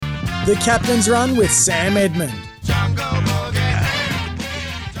The Captain's Run with Sam Edmund.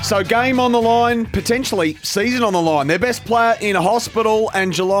 So game on the line, potentially season on the line. Their best player in hospital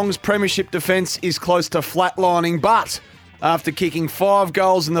and Geelong's premiership defence is close to flatlining. But after kicking 5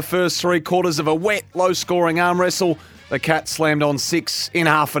 goals in the first 3 quarters of a wet, low-scoring arm wrestle, the Cats slammed on 6 in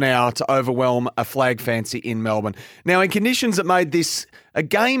half an hour to overwhelm a flag fancy in Melbourne. Now, in conditions that made this a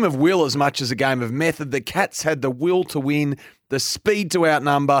game of will as much as a game of method, the Cats had the will to win, the speed to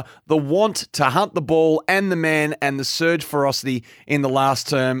outnumber, the want to hunt the ball and the man, and the surge ferocity in the last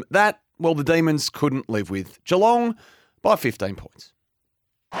term. That, well, the Demons couldn't live with. Geelong by 15 points.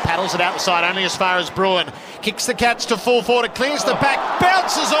 Paddles it outside only as far as Bruin. Kicks the Cats to full forward, clears the pack,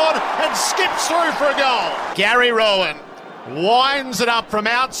 bounces on and skips through for a goal. Gary Rowan winds it up from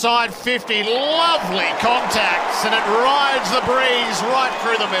outside 50. Lovely contacts and it rides the breeze right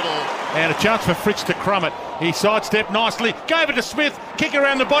through the middle. And a chance for Fritz to crumb it. He sidestepped nicely, gave it to Smith, kick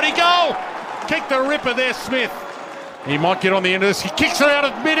around the body, goal! Kick the ripper there, Smith. He might get on the end of this. He kicks it out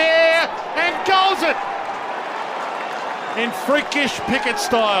of midair and goals it! In freakish Pickett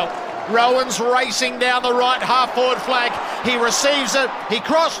style. Rowan's racing down the right half-forward flank. He receives it, he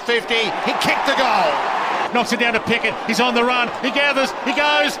crossed 50, he kicked the goal. Knocks it down to Pickett, he's on the run, he gathers, he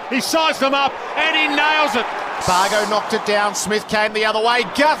goes, he sized them up, and he nails it. Fargo knocked it down, Smith came the other way,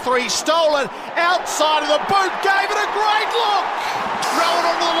 Guthrie stole it, outside of the boot, gave it a great look!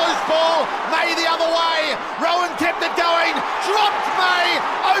 Rowan onto the loose ball, May the other way, Rowan kept it going, dropped May,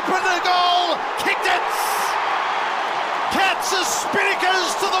 opened the goal, kicked it! Cats are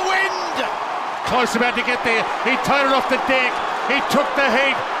spinnakers to the wind! Close about to get there, he towed it off the deck, he took the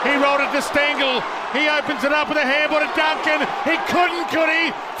heat, he rolled it to Stengel, he opens it up with a handball to Duncan, he couldn't, could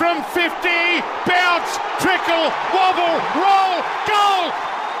he? From 50, bounce, trickle, wobble, roll, goal!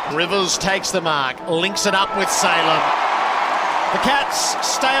 Rivers takes the mark, links it up with Salem. The Cats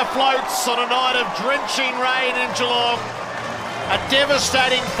stay afloat on a night of drenching rain in Geelong. A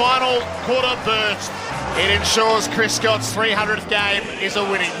devastating final quarter burst. It ensures Chris Scott's 300th game is a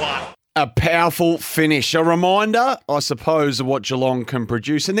winning one. A powerful finish. A reminder, I suppose, of what Geelong can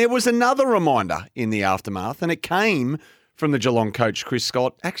produce. And there was another reminder in the aftermath, and it came from the Geelong coach, Chris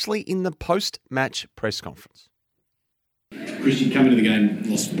Scott, actually in the post-match press conference. Chris, you come into the game,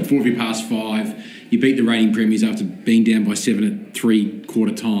 lost 4 of your past 5. You beat the reigning premiers after being down by 7 at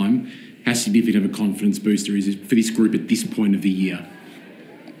 3-quarter time. How significant of a confidence booster is it for this group at this point of the year?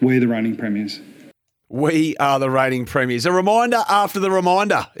 We're the reigning premiers. We are the reigning premiers. A reminder after the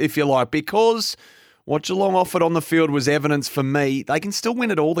reminder, if you like, because what Geelong offered on the field was evidence for me. They can still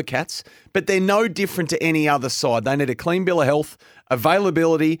win at all, the Cats, but they're no different to any other side. They need a clean bill of health,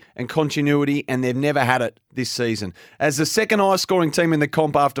 availability and continuity, and they've never had it this season. As the second highest scoring team in the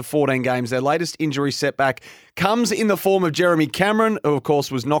comp after 14 games, their latest injury setback comes in the form of Jeremy Cameron, who of course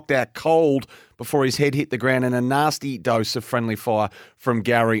was knocked out cold before his head hit the ground, and a nasty dose of friendly fire from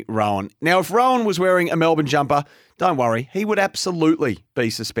Gary Rowan. Now, if Rowan was wearing a Melbourne jumper, don't worry, he would absolutely be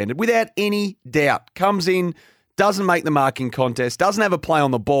suspended without any doubt. Comes in, doesn't make the marking contest, doesn't have a play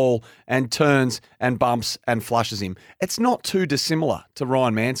on the ball, and turns and bumps and flushes him. It's not too dissimilar to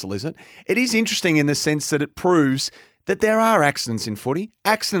Ryan Mansell, is it? It is interesting in the sense that it proves that there are accidents in footy.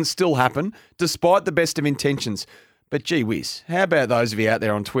 Accidents still happen, despite the best of intentions. But gee whiz, how about those of you out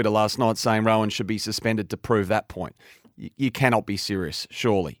there on Twitter last night saying Rowan should be suspended to prove that point? You cannot be serious,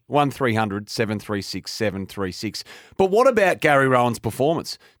 surely. 1300 736 736. But what about Gary Rowan's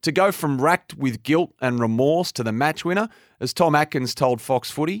performance? To go from racked with guilt and remorse to the match winner, as Tom Atkins told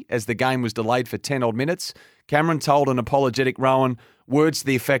Fox Footy as the game was delayed for 10 odd minutes, Cameron told an apologetic Rowan words to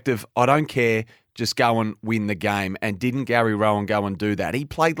the effect of, "I don't care, just go and win the game." And didn't Gary Rowan go and do that? He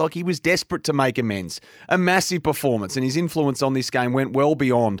played like he was desperate to make amends. A massive performance, and his influence on this game went well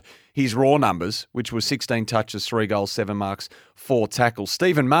beyond his raw numbers, which was 16 touches, 3 goals, 7 marks, 4 tackles.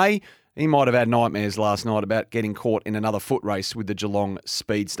 Stephen May, he might have had nightmares last night about getting caught in another foot race with the Geelong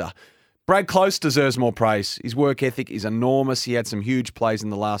speedster. Brad Close deserves more praise. His work ethic is enormous. He had some huge plays in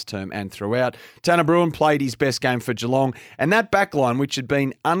the last term and throughout. Tanner Bruin played his best game for Geelong, and that backline, which had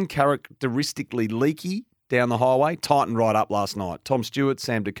been uncharacteristically leaky down the highway, tightened right up last night. Tom Stewart,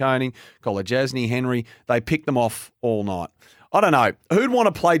 Sam De Koning, Colin Jasny, Henry, they picked them off all night. I don't know. Who'd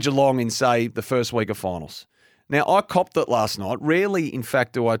want to play Geelong in, say, the first week of finals? Now, I copped it last night. Rarely, in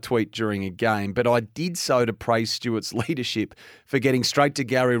fact, do I tweet during a game, but I did so to praise Stewart's leadership for getting straight to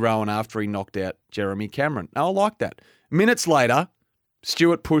Gary Rowan after he knocked out Jeremy Cameron. Now, I like that. Minutes later,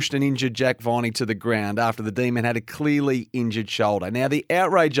 Stewart pushed an injured Jack Viney to the ground after the Demon had a clearly injured shoulder. Now, the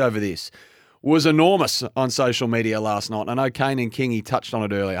outrage over this was enormous on social media last night. I know Kane and Kingy touched on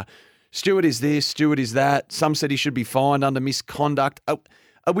it earlier. Stewart is this, Stewart is that. Some said he should be fined under misconduct.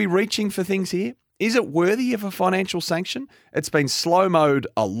 Are we reaching for things here? Is it worthy of a financial sanction? It's been slow-mode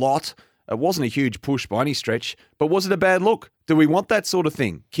a lot. It wasn't a huge push by any stretch, but was it a bad look? Do we want that sort of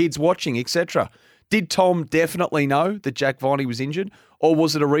thing? Kids watching, etc. Did Tom definitely know that Jack Viney was injured, or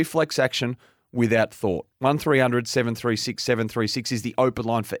was it a reflex action without thought? 1300 736 736 is the open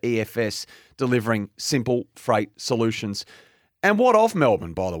line for EFS, delivering simple freight solutions. And what of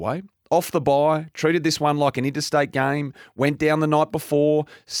Melbourne, by the way? Off the bye, treated this one like an interstate game, went down the night before,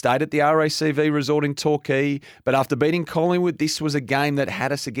 stayed at the RACV resort in Torquay, but after beating Collingwood, this was a game that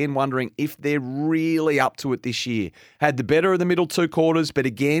had us again wondering if they're really up to it this year. Had the better of the middle two quarters, but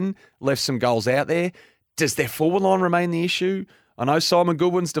again, left some goals out there. Does their forward line remain the issue? I know Simon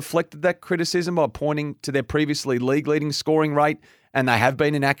Goodwin's deflected that criticism by pointing to their previously league-leading scoring rate, and they have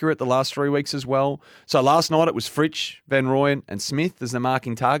been inaccurate the last 3 weeks as well. So last night it was Fritsch, Van Rooyen and Smith as the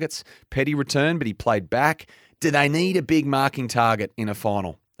marking targets. Petty returned, but he played back. Do they need a big marking target in a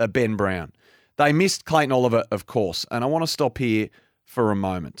final? A Ben Brown. They missed Clayton Oliver, of course, and I want to stop here for a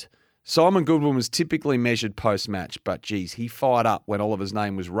moment. Simon Goodwin was typically measured post-match, but geez, he fired up when Oliver's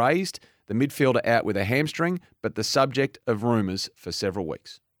name was raised. The midfielder out with a hamstring, but the subject of rumours for several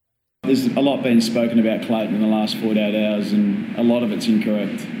weeks. There's a lot been spoken about Clayton in the last 48 hours, and a lot of it's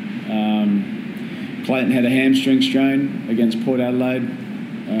incorrect. Clayton had a hamstring strain against Port Adelaide.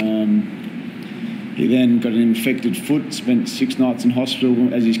 He then got an infected foot, spent 6 nights in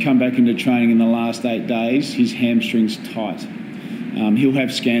hospital. As he's come back into training in the last 8 days, his hamstring's tight. He'll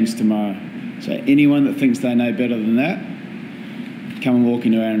have scans tomorrow. So anyone that thinks they know better than that, come and walk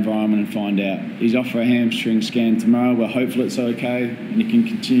into our environment and find out. He's off for a hamstring scan tomorrow. We're hopeful it's okay and he can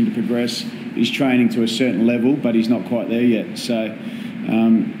continue to progress. He's training to a certain level, but he's not quite there yet. So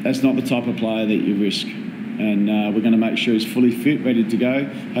that's not the type of player that you risk. And we're going to make sure he's fully fit, ready to go.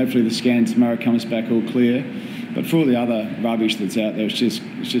 Hopefully the scan tomorrow comes back all clear. But for all the other rubbish that's out there, it's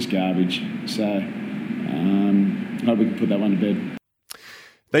just garbage. So I hope we can put that one to bed.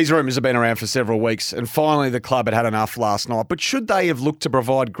 These rumours have been around for several weeks, and finally the club had enough last night. But should they have looked to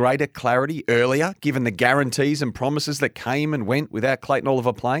provide greater clarity earlier, given the guarantees and promises that came and went without Clayton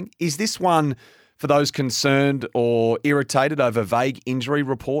Oliver playing? Is this one for those concerned or irritated over vague injury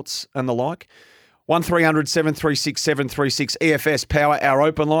reports and the like? 1300 736 736 EFS Power, our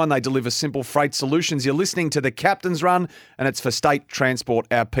open line. They deliver simple freight solutions. You're listening to the Captain's Run, and it's for state transport.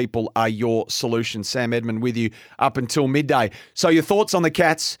 Our people are your solution. Sam Edmund with you up until midday. So your thoughts on the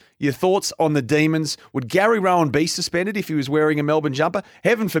Cats, your thoughts on the Demons. Would Gary Rowan be suspended if he was wearing a Melbourne jumper?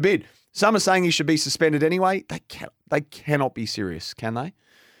 Heaven forbid. Some are saying he should be suspended anyway. They cannot be serious, can they?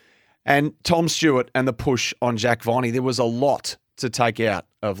 And Tom Stewart and the push on Jack Viney. There was a lot to take out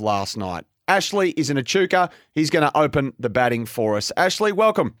of last night. Ashley is in Echuca. He's going to open the batting for us. Ashley,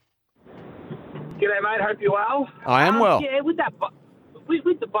 welcome. G'day, mate. Hope you're well. I am well. Yeah, with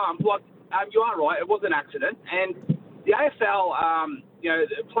the bump, like you are right. It was an accident, and the AFL,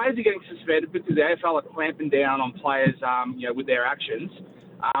 players are getting suspended because the AFL are clamping down on players, with their actions.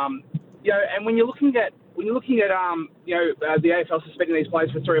 And when you're looking at the AFL suspending these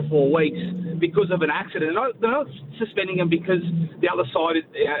players for 3 or 4 weeks because of an accident, they're not suspending them because the other side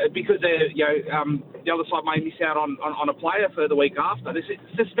the other side may miss out on a player for the week after. They're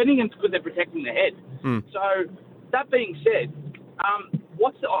suspending them because they're protecting their head. So that being said,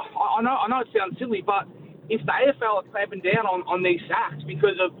 I know it sounds silly, but if the AFL are clamping down on these sacks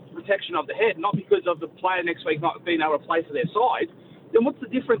because of protection of the head, not because of the player next week not being able to play for their side, then what's the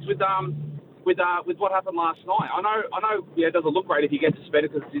difference with what happened last night? I know, it doesn't look great if he gets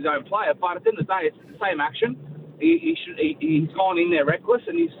suspended because it's his own player, but at the end of the day, it's the same action. He's gone in there reckless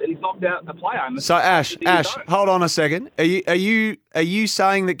and he's knocked out a player. So Ash, hold on a second. Are you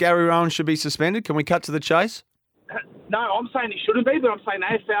saying that Gary Rowan should be suspended? Can we cut to the chase? No, I'm saying he shouldn't be, but I'm saying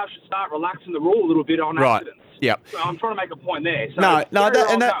AFL should start relaxing the rule a little bit on accidents. Yep. So I'm trying to make a point there. So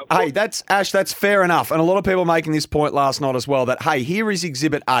that's Ash. That's fair enough, and a lot of people making this point last night as well. That here is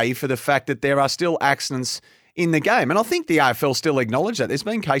Exhibit A for the fact that there are still accidents in the game, and I think the AFL still acknowledge that. There's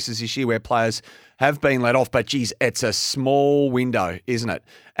been cases this year where players have been let off, but geez, it's a small window, isn't it?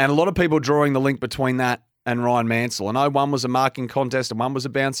 And a lot of people drawing the link between that and Ryan Mansell. I know one was a marking contest and one was a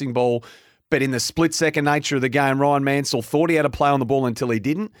bouncing ball. But in the split-second nature of the game, Ryan Mansell thought he had a play on the ball until he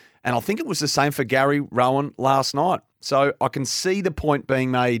didn't. And I think it was the same for Gary Rowan last night. So I can see the point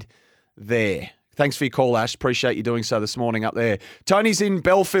being made there. Thanks for your call, Ash. Appreciate you doing so this morning up there. Tony's in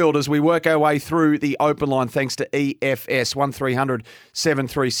Belfield as we work our way through the open line thanks to EFS. 1300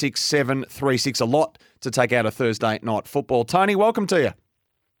 736 736. A lot to take out of Thursday night football. Tony, welcome to you.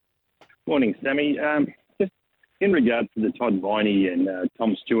 Morning, Sammy. Just in regards to the Todd Viney and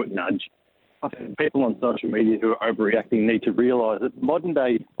Tom Stewart nudge, I think people on social media who are overreacting need to realise that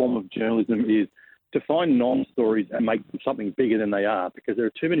modern-day form of journalism is to find non-stories and make them something bigger than they are, because there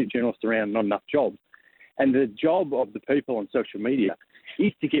are too many journalists around, not enough jobs. And the job of the people on social media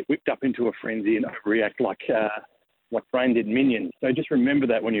is to get whipped up into a frenzy and overreact like Brain did Minions. So just remember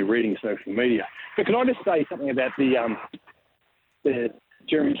that when you're reading social media. But can I just say something about the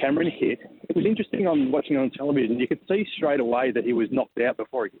Jeremy Cameron hit? It was interesting watching on television. You could see straight away that he was knocked out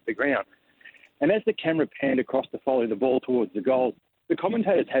before he hit the ground. And as the camera panned across to follow the ball towards the goal, the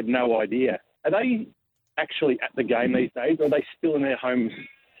commentators had no idea. Are they actually at the game these days, or are they still in their home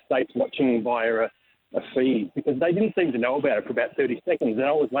states watching via a feed? Because they didn't seem to know about it for about 30 seconds, and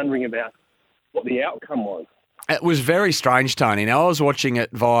I was wondering about what the outcome was. It was very strange, Tony. Now, I was watching it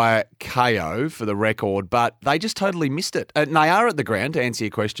via KO for the record, but they just totally missed it. And they are at the ground, to answer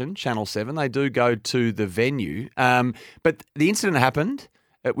your question, Channel 7. They do go to the venue. But the incident happened.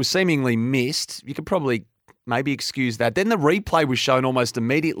 It was seemingly missed. You could probably maybe excuse that. Then the replay was shown almost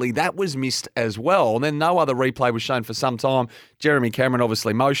immediately. That was missed as well. And then no other replay was shown for some time. Jeremy Cameron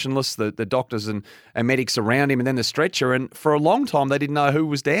obviously motionless, the doctors and medics around him, and then the stretcher. And for a long time, they didn't know who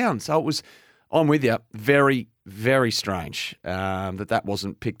was down. So it was, I'm with you, very, very strange that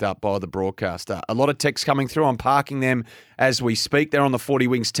wasn't picked up by the broadcaster. A lot of texts coming through. I'm parking them as we speak. They're on the 40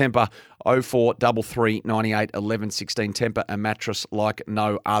 Wings Temper 0433 98 11 16. Temper a mattress like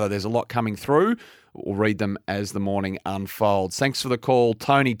no other. There's a lot coming through. We'll read them as the morning unfolds. Thanks for the call,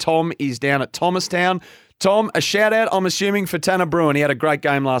 Tony. Tom is down at Thomastown. Tom, a shout out, I'm assuming, for Tanner Bruin. He had a great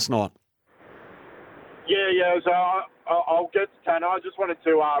game last night. Yeah. So I'll get to Tanner. I just wanted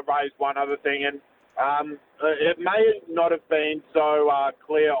to raise one other thing, and it may not have been so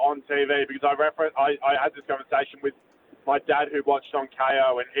clear on TV because I had this conversation with my dad who watched on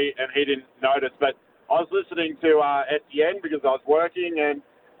KO, and he didn't notice. But I was listening to SEN because I was working, and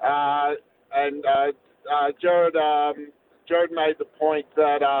Jared made the point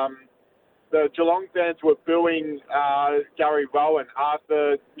that the Geelong fans were booing Gary Rowan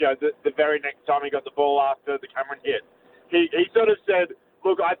after the very next time he got the ball after the Cameron hit. He sort of said,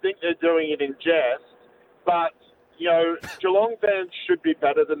 look, I think they're doing it in jest, but Geelong fans should be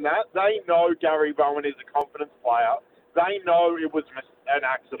better than that. They know Gary Rowan is a confidence player. They know it was an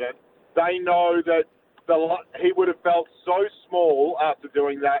accident. They know that he would have felt so small after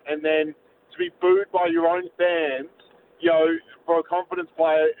doing that, and then to be booed by your own fans, for a confidence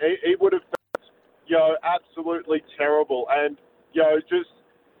player, he would have felt, absolutely terrible. And,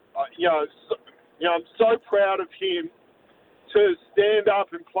 I'm so proud of him to stand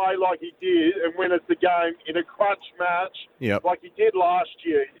up and play like he did and win us the game in a clutch match like he did last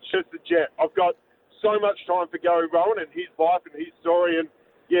year. It's just a jet. I've got so much time for Gary Rowan and his life and his story, and,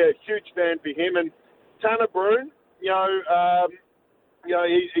 huge fan for him. And Tanner Bruin, he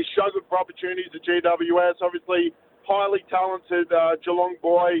struggled for opportunities at GWS. Obviously, highly talented Geelong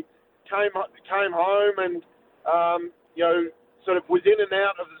boy, came home and sort of was in and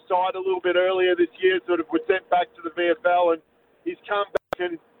out of the side a little bit earlier this year. Sort of was sent back to the VFL, and he's come back,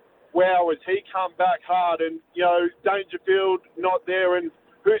 and wow, has he come back hard. And Dangerfield not there, and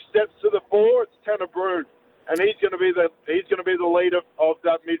who steps to the fore? It's Tanner Bruin, and he's going to be the leader of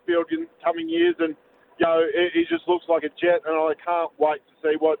that midfield in coming years. And he just looks like a jet, and I can't wait to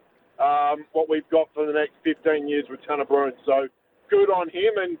see what we've got for the next 15 years with Tanner Bruin. So good on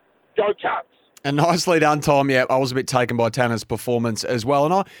him, and go Cats. And nicely done, Tom. Yeah, I was a bit taken by Tanner's performance as well.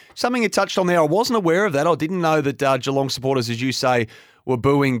 And something you touched on there, I wasn't aware of that. I didn't know that Geelong supporters, as you say, were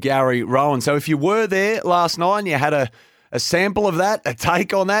booing Gary Rowan. So if you were there last night and you had a sample of that, a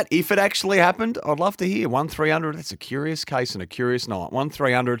take on that, if it actually happened, I'd love to hear. 1300, that's a curious case and a curious night.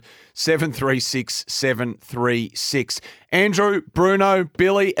 1300 736 736. Andrew, Bruno,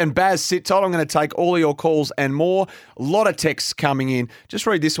 Billy and Baz, sit tight. I'm going to take all of your calls and more. A lot of texts coming in. Just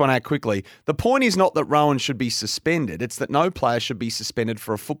read this one out quickly. The point is not that Rowan should be suspended. It's that no player should be suspended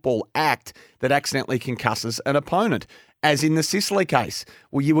for a football act that accidentally concusses an opponent. As in the Sicily case.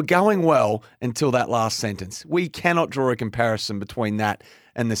 Well, you were going well until that last sentence. We cannot draw a comparison between that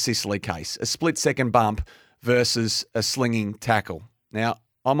and the Sicily case. A split-second bump versus a slinging tackle. Now,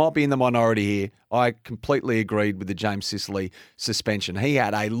 I might be in the minority here. I completely agreed with the James Sicily suspension. He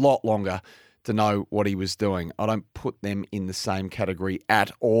had a lot longer to know what he was doing. I don't put them in the same category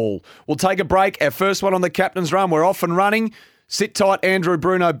at all. We'll take a break. Our first one on the Captain's Run. We're off and running. Sit tight, Andrew,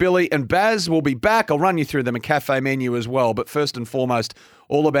 Bruno, Billy and Baz. We'll be back. I'll run you through the McCafe menu as well. But first and foremost,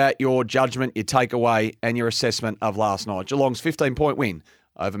 all about your judgment, your takeaway and your assessment of last night. Geelong's 15-point win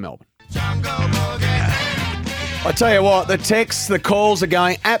over Melbourne. I tell you what, the texts, the calls are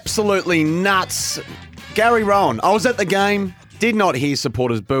going absolutely nuts. Gary Rowan, I was at the game. Did not hear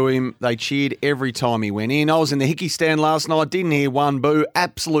supporters boo him. They cheered every time he went in. I was in the Hickey stand last night. Didn't hear one boo.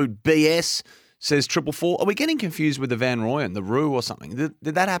 Absolute BS, says 444. Are we getting confused with the Van Royen, the Roo or something?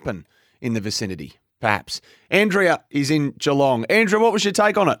 Did that happen in the vicinity? Perhaps. Andrea is in Geelong. Andrea, what was your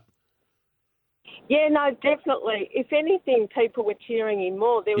take on it? Yeah, no, definitely. If anything, people were cheering him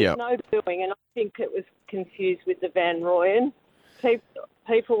more. There was no booing, and I think it was confused with the Van Royen.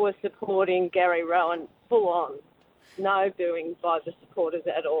 People were supporting Gary Rowan full on. No booing by the supporters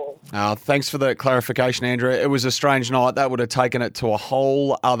at all. Thanks for the clarification, Andrea. It was a strange night. That would have taken it to a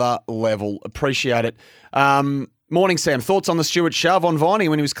whole other level. Appreciate it. Morning, Sam. Thoughts on the Stuart shove on Viney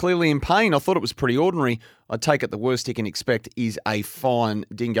when he was clearly in pain? I thought it was pretty ordinary. I take it the worst he can expect is a fine.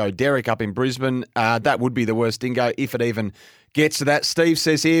 Dingo Derek up in Brisbane. That would be the worst dingo if it even gets to that. Steve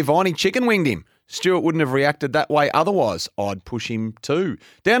says here, Viney chicken winged him. Stuart wouldn't have reacted that way otherwise. I'd push him too.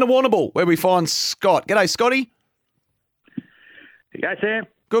 Down to Warrnambool, where we find Scott. G'day, Scotty. Go, Sam.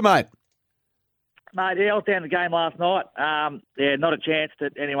 Good, mate. Mate, yeah, I was down the game last night. Not a chance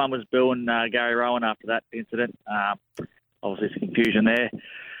that anyone was booing Gary Rowan after that incident. Obviously, some confusion there.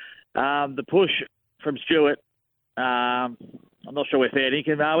 The push from Stuart, I'm not sure we're fair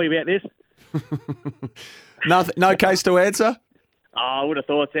dinkum, are we, about this? No case to answer? I would have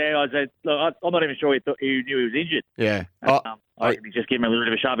thought so. I'm not even sure he knew he was injured. Yeah. I reckon he just gave him a little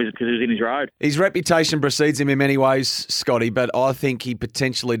bit of a shove because he was in his road. His reputation precedes him in many ways, Scotty, but I think he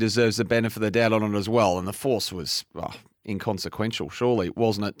potentially deserves the benefit of the doubt on it as well. And the force was inconsequential, surely,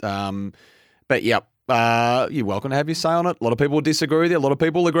 wasn't it? But, yep, you're welcome to have your say on it. A lot of people disagree with you. A lot of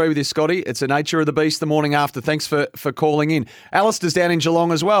people agree with you, Scotty. It's the nature of the beast the morning after. Thanks for calling in. Alistair's down in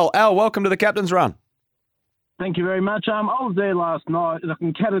Geelong as well. Al, welcome to the Captain's Run. Thank you very much. I was there last night, and I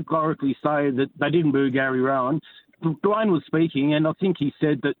can categorically say that they didn't boo Gary Rowan. Dwayne was speaking, and I think he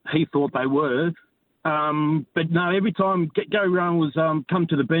said that he thought they were. But no, every time Gary Rowan was come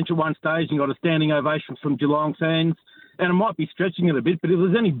to the bench at one stage and got a standing ovation from Geelong fans, and I might be stretching it a bit, but if there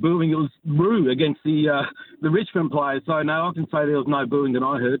was any booing, it was Roo against the Richmond players. So no, I can say there was no booing that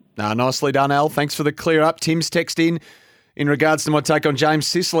I heard. Nicely done, Al. Thanks for the clear up. Tim's text in regards to my take on James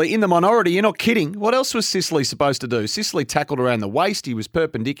Sicily. In the minority, you're not kidding. What else was Sicily supposed to do? Sicily tackled around the waist. He was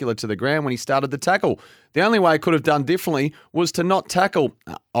perpendicular to the ground when he started the tackle. The only way he could have done differently was to not tackle.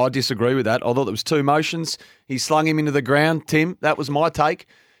 I disagree with that. I thought there was two motions. He slung him into the ground. Tim, that was my take.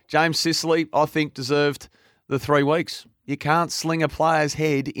 James Sicily, I think, deserved the 3 weeks. You can't sling a player's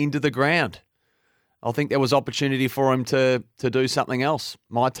head into the ground. I think there was opportunity for him to do something else.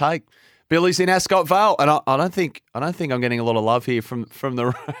 My take. Billy's in Ascot Vale, and I don't think I'm getting a lot of love here from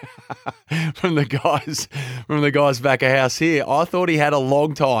the from the guys back of house here. I thought he had a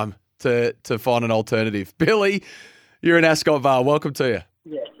long time to find an alternative. Billy, you're in Ascot Vale. Welcome to you.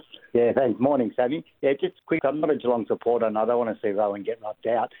 Yeah, thanks. Morning, Sammy. Yeah, just quick. I'm not a Geelong supporter, and I don't want to see Rowan get knocked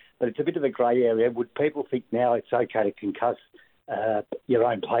out, but it's a bit of a grey area. Would people think now it's okay to concuss your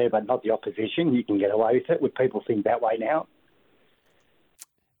own player, but not the opposition? You can get away with it. Would people think that way now?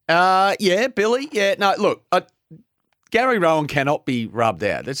 Yeah, Billy. Yeah, no, look, Gary Rowan cannot be rubbed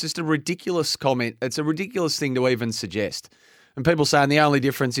out. That's just a ridiculous comment. It's a ridiculous thing to even suggest. And people saying the only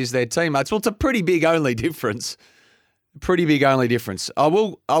difference is their teammates. Well, it's a pretty big only difference. Pretty big only difference. I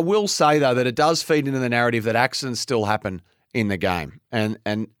will say, though, that it does feed into the narrative that accidents still happen in the game. And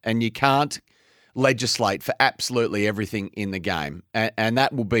you can't legislate for absolutely everything in the game. And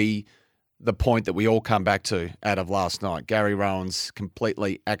that will be the point that we all come back to out of last night. Gary Rowan's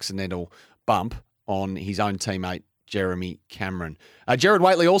completely accidental bump on his own teammate, Jeremy Cameron. Jared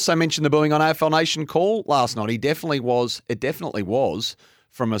Waitley also mentioned the booing on AFL Nation call last night. It definitely was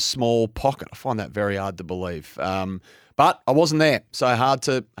from a small pocket. I find that very hard to believe. But I wasn't there, so hard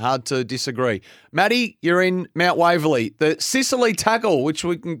to disagree. Matty, you're in Mount Waverley. The Sicily tackle, which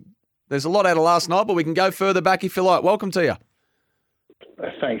there's a lot out of last night, but we can go further back if you like. Welcome to you.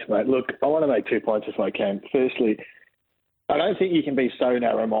 Thanks, mate. Look, I want to make 2 points if I can. Firstly, I don't think you can be so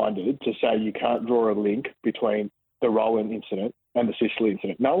narrow-minded to say you can't draw a link between the Rowan incident and the Sicily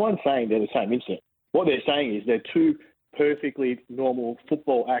incident. No one's saying they're the same incident. What they're saying is they're two perfectly normal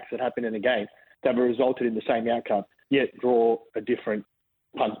football acts that happen in a game that have resulted in the same outcome, yet draw a different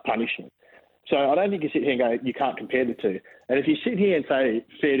punishment. So I don't think you sit here and go, you can't compare the two. And if you sit here and say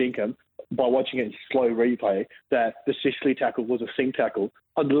fair income, by watching it in slow replay, that the Sicily tackle was a sling tackle,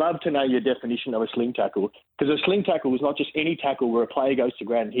 I'd love to know your definition of a sling tackle, because a sling tackle is not just any tackle where a player goes to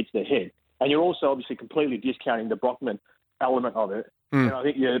ground and hits their head. And you're also obviously completely discounting the Brockman element of it. And I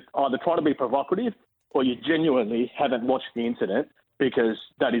think you're either trying to be provocative or you genuinely haven't watched the incident, because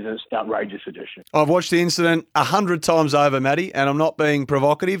that is an outrageous suggestion. I've watched the incident 100 times over, Matty, and I'm not being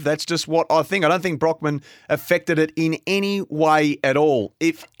provocative. That's just what I think. I don't think Brockman affected it in any way at all.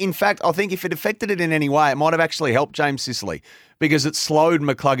 In fact, I think if it affected it in any way, it might have actually helped James Sicily because it slowed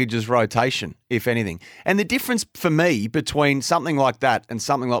McCluggage's rotation, if anything. And the difference for me between something like that and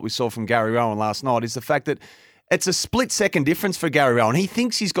something like we saw from Gary Rowan last night is the fact that it's a split-second difference for Gary Rowan. He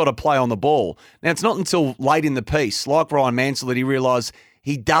thinks he's got to play on the ball. Now, it's not until late in the piece, like Ryan Mansell, that he realised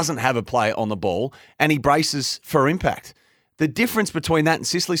he doesn't have a play on the ball and he braces for impact. The difference between that and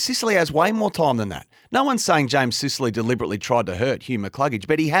Sicily has way more time than that. No one's saying James Sicily deliberately tried to hurt Hugh McCluggage,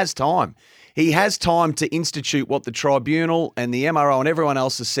 but he has time. He has time to institute what the tribunal and the MRO and everyone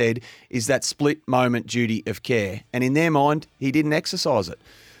else has said is that split-moment duty of care. And in their mind, he didn't exercise it.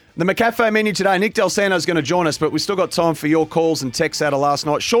 The McCafe menu today, Nick Del Santo's going to join us, but we've still got time for your calls and texts out of last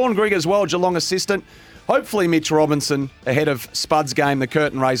night. Sean Grigg as well, Geelong assistant. Hopefully Mitch Robinson ahead of Spud's game, the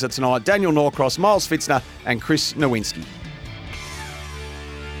curtain raiser tonight. Daniel Norcross, Miles Fitzner and Chris Nowinski.